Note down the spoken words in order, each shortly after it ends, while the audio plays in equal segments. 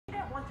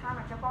time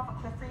I jump off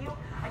a cliff for you?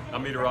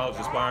 I'm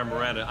meteorologist Byron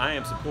Miranda. I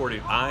am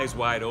supporting Eyes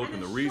Wide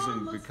Open. The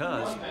reason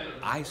because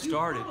I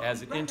started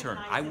as an intern.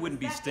 I wouldn't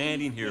be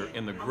standing here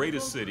in the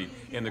greatest city,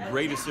 in the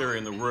greatest area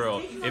in the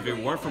world, if it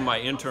weren't for my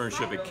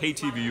internship at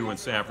KTVU in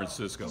San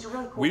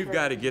Francisco. We've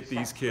got to get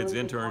these kids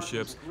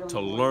internships to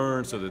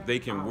learn so that they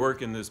can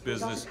work in this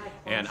business.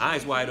 And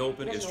Eyes Wide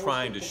Open is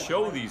trying to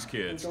show these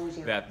kids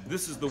that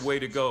this is the way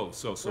to go.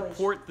 So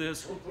support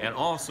this, and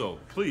also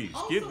please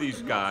give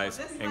these guys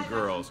and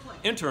girls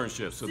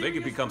internships so they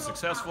can become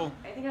successful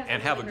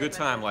and have a good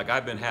time like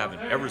I've been having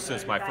ever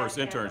since my first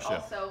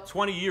internship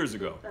 20 years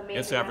ago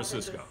in San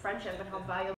Francisco.